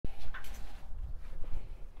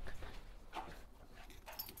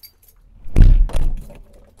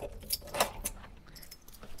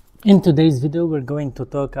In today's video, we're going to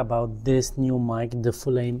talk about this new mic, the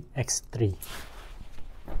FULAIM X3.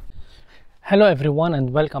 Hello everyone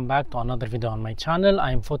and welcome back to another video on my channel.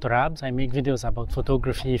 I'm Photorabs. I make videos about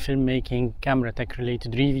photography, filmmaking, camera tech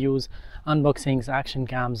related reviews, unboxings, action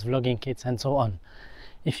cams, vlogging kits and so on.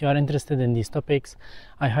 If you are interested in these topics,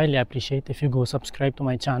 I highly appreciate if you go subscribe to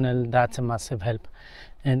my channel. That's a massive help.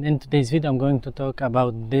 And in today's video, I'm going to talk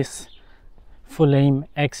about this FULAIM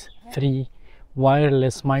X3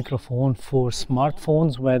 wireless microphone for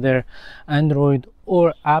smartphones, whether Android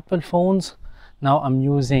or Apple phones. Now I'm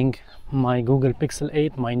using my Google Pixel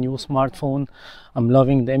 8, my new smartphone. I'm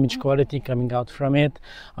loving the image quality coming out from it.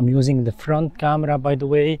 I'm using the front camera, by the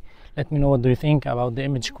way. Let me know what do you think about the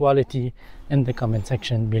image quality in the comment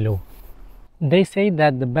section below. They say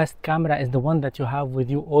that the best camera is the one that you have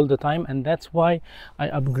with you all the time, and that's why I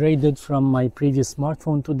upgraded from my previous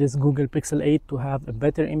smartphone to this Google Pixel 8 to have a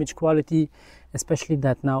better image quality, especially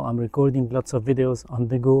that now I'm recording lots of videos on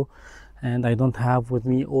the go and I don't have with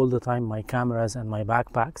me all the time my cameras and my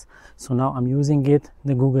backpacks. So now I'm using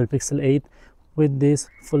the Google Pixel 8 with this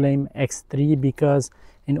FULAIM X3, because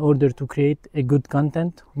in order to create a good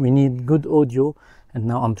content we need good audio, and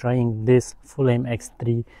now I'm trying this FULAIM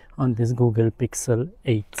X3 on this Google Pixel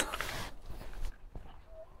 8.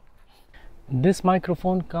 This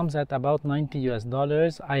microphone comes at about $90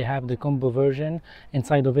 US. I have the combo version.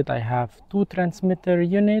 Inside of it I have 2 transmitter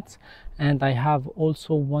units, and I have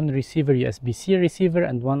also one receiver, USB-C receiver,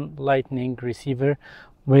 and one lightning receiver,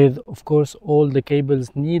 with of course all the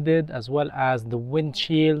cables needed, as well as the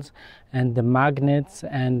windshields and the magnets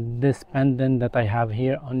and this pendant that I have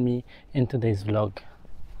here on me in today's vlog.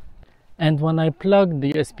 And when I plug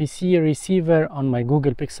the USB-C receiver on my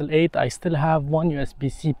Google Pixel 8, I still have one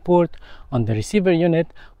USB-C port on the receiver unit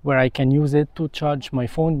where I can use it to charge my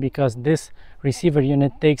phone, because this receiver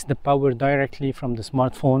unit takes the power directly from the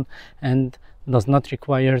smartphone and does not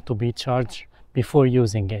require to be charged before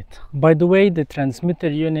using it. By the way, the transmitter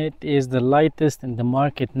unit is the lightest in the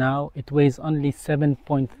market now. It weighs only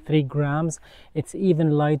 7.3 grams. It's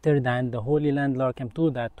even lighter than the Holy Landmark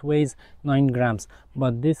M2 that weighs 9 grams.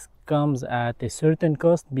 But this comes at a certain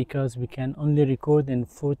cost, because we can only record in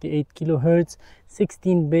 48 kilohertz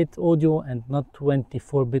 16-bit audio and not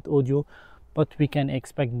 24-bit audio. But we can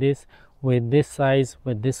expect this with this size,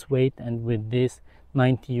 with this weight, and with this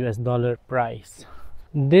 $90 price.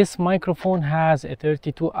 This microphone has a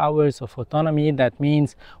 32 hours of autonomy. That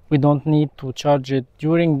means we don't need to charge it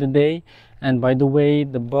during the day. And by the way,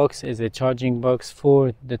 the box is a charging box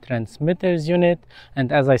for the transmitters unit,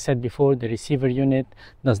 and as I said before, the receiver unit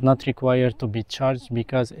does not require to be charged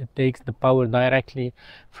because it takes the power directly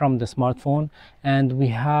from the smartphone. And we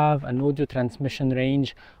have an audio transmission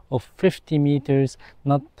range of 50 meters,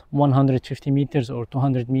 not 150 meters or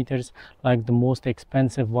 200 meters like the most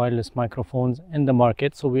expensive wireless microphones in the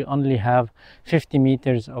market. So we only have 50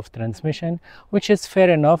 meters of transmission, which is fair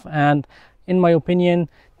enough, and in my opinion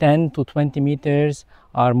 10 to 20 meters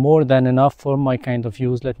are more than enough for my kind of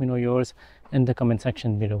use. Let me know yours in the comment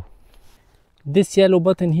section below. This yellow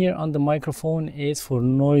button here on the microphone is for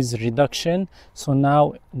noise reduction. So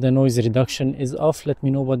now the noise reduction is off. Let me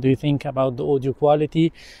know what do you think about the audio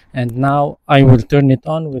quality. And now I will turn it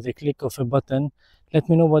on with a click of a button. Let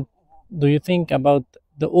me know what do you think about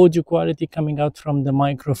the audio quality coming out from the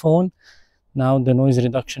microphone. Now the noise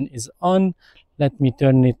reduction is on. Let me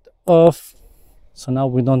turn it off. So now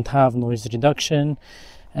we don't have noise reduction,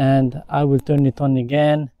 and I will turn it on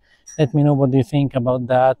again. Let me know what do you think about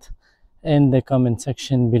that in the comment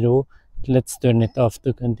section below. Let's turn it off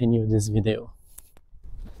to continue this video.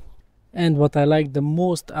 And what I like the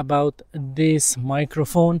most about this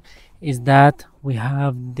microphone is that we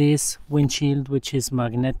have this windshield, which is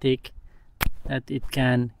magnetic, that it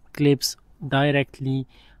can clips directly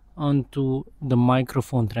onto the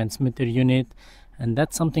microphone transmitter unit, and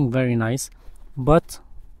that's something very nice. But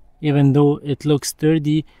even though it looks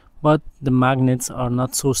sturdy, but the magnets are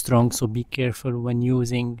not so strong, so be careful when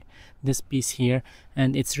using this piece here.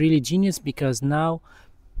 And it's really genius, because now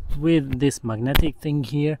with this magnetic thing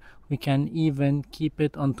here we can even keep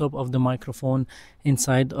it on top of the microphone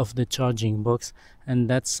inside of the charging box, and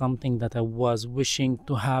that's something that I was wishing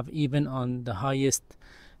to have even on the highest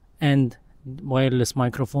end wireless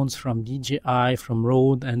microphones from DJI, from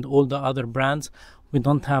Rode, and all the other brands. We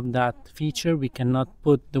don't have that feature. We cannot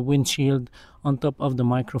put the windshield on top of the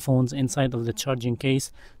microphones inside of the charging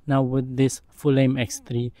case. Now with this FULAIM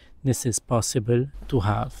X3, this is possible to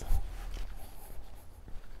have.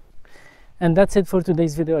 And that's it for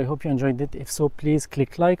today's video. I hope you enjoyed it. If so, please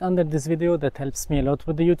click like under this video. That helps me a lot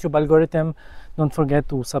with the YouTube algorithm. Don't forget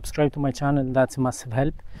to subscribe to my channel. That's a massive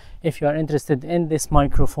help. If you are interested in this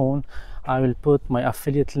microphone, I will put my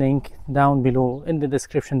affiliate link down below in the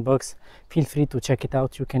description box. Feel free to check it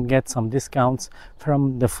out. You can get some discounts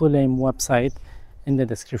from the FULAIM website in the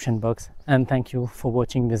description box. And thank you for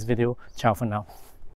watching this video. Ciao for now.